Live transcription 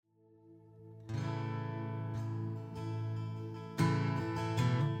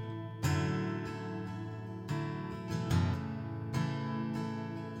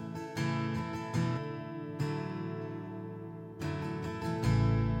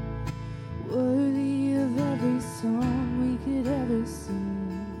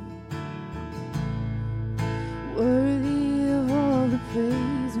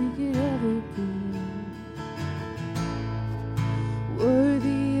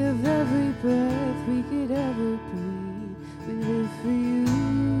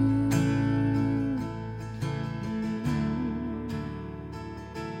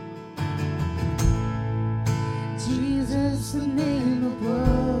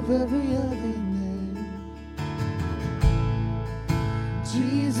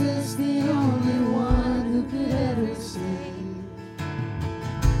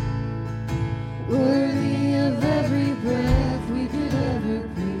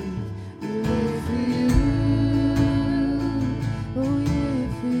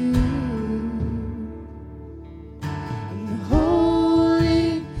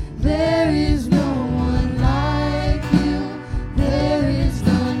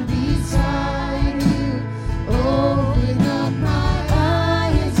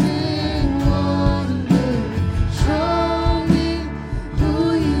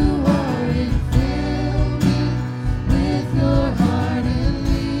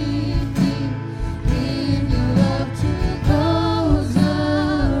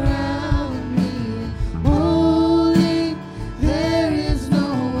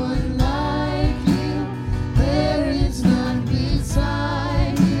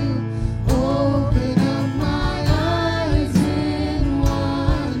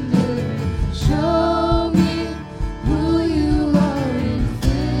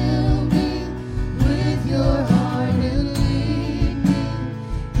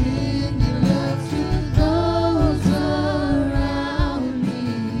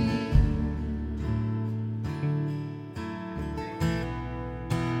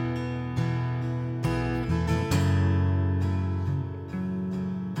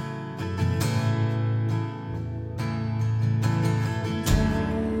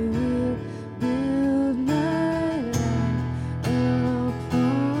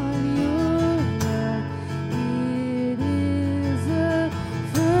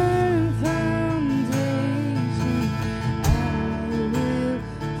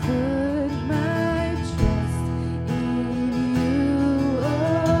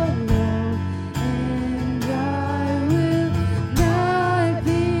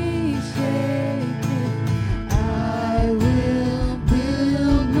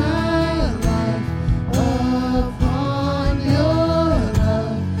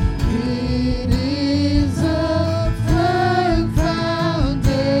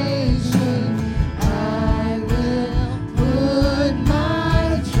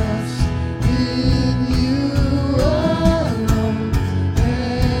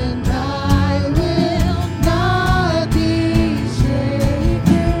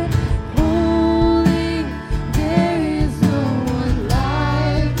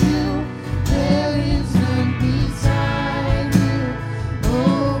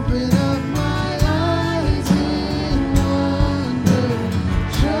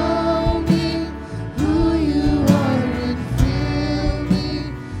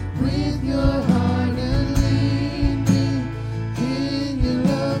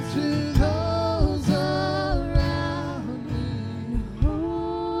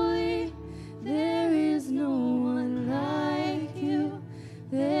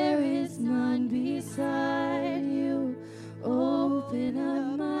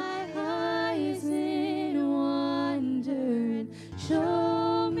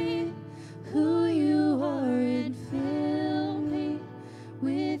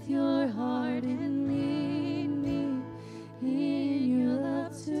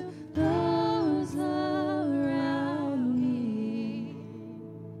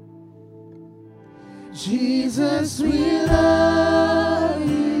Jesus, we love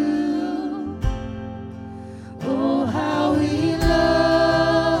you. Oh, how we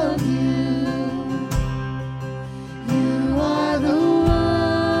love you. You are the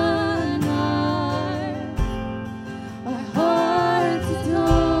one our hearts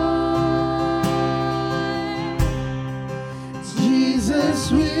adore.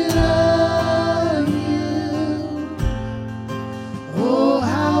 Jesus, we love you. Oh,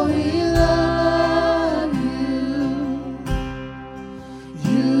 how we love you.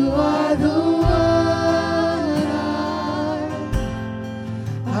 You are the one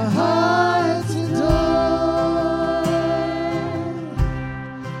our hearts adore.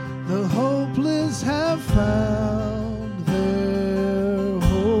 The hopeless have found their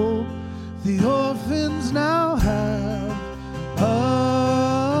hope. The orphans now have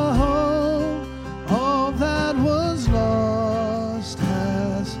a home. All that was lost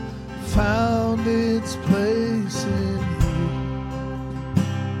has found its place in you.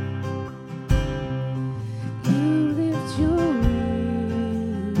 You lift your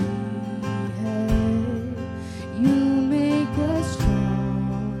weary head. You make us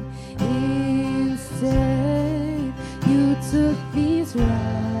strong instead. You took these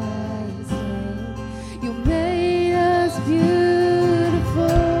rising. You made us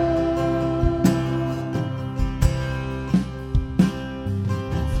beautiful.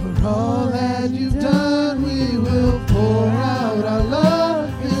 For all that you've done, we will pour out our love.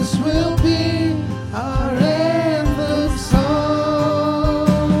 This will be our anthem song.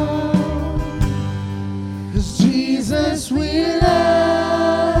 'Cause Jesus, we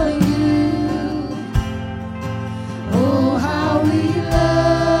love you. Oh, how we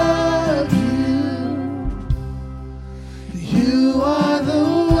love you. You are the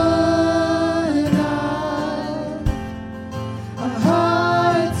one our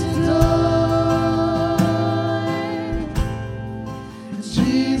hearts adore.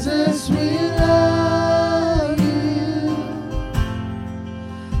 Jesus, we love you.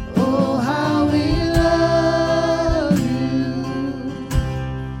 Oh, how we love you.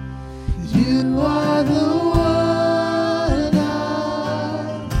 You are the one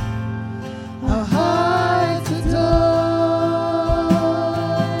our hearts adore.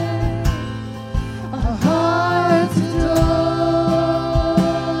 Our hearts adore.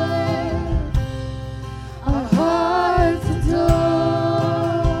 Our hearts adore.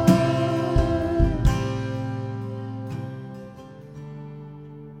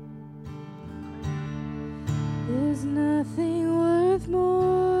 There's nothing worth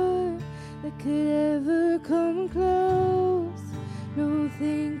more that could ever come close.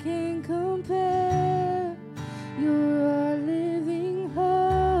 Nothing can compare. You're our living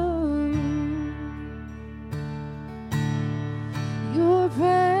hope. Your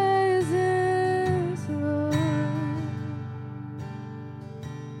presence, Lord.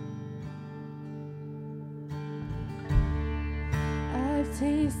 I've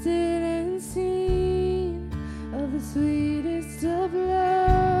tasted and seen of the sweetest of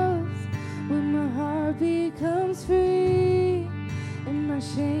loves, when my heart becomes free and my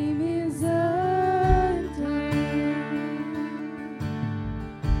shame is undone.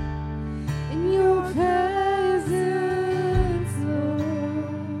 In your presence, Lord.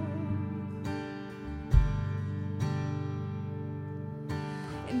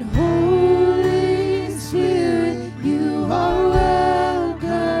 And Holy Spirit, you are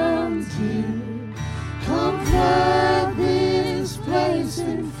welcome to come flood this place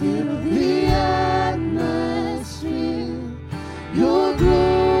and fill the atmosphere. Your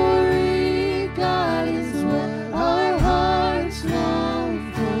glory, God, is what our hearts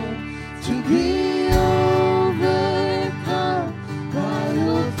long for, to be overcome by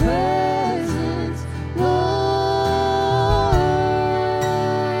your presence, Lord.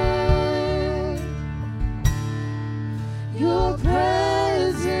 Your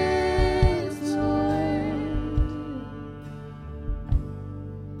presence, Lord.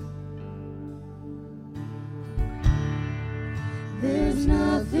 There's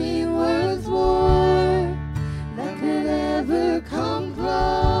nothing worth more that could ever come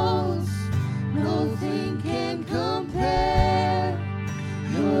close. Nothing can compare.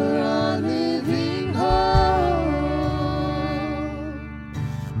 You're our living hope.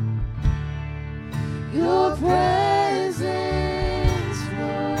 Your presence,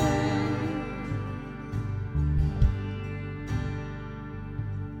 Lord.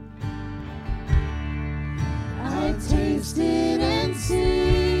 I tasted and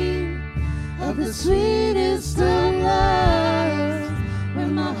seen of the sweetest of loves,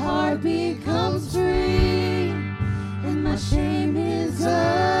 when my heart becomes free and my shame is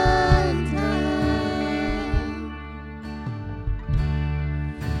undone.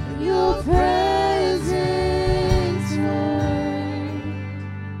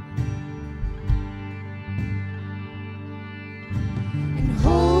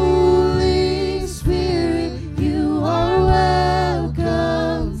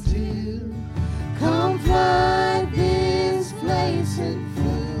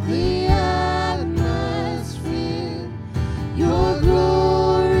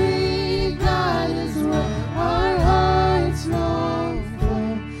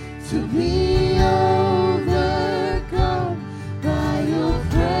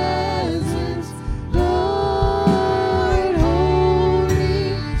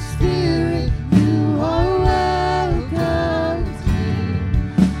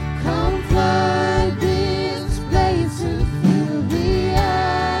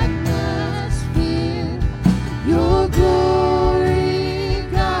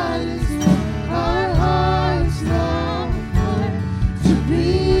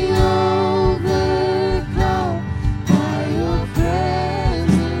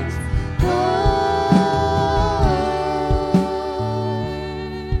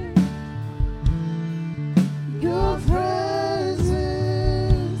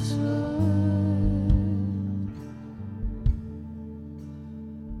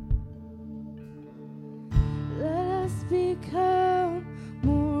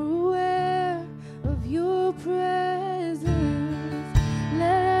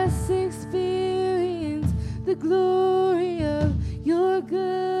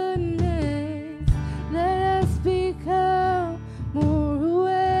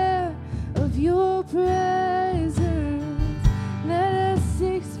 praise.